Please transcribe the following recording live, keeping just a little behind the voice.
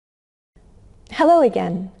Hello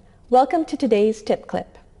again. Welcome to today's tip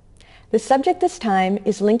clip. The subject this time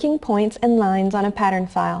is linking points and lines on a pattern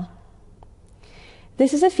file.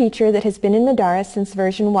 This is a feature that has been in Modaris since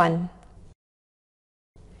version 1.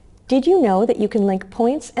 Did you know that you can link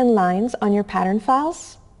points and lines on your pattern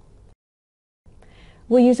files?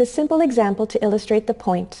 We'll use a simple example to illustrate the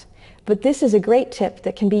point, but this is a great tip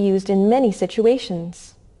that can be used in many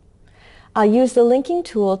situations. I'll use the linking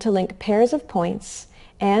tool to link pairs of points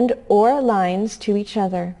and/or lines to each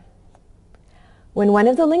other. When one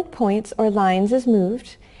of the linked points or lines is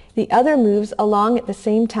moved, the other moves along at the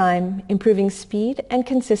same time, improving speed and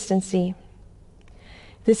consistency.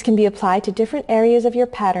 This can be applied to different areas of your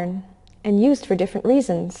pattern and used for different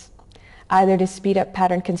reasons, either to speed up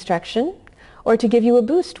pattern construction or to give you a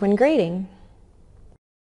boost when grading.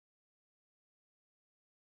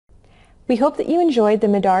 We hope that you enjoyed the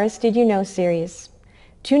Modaris Did You Know series.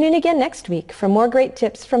 Tune in again next week for more great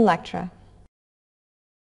tips from Lectra.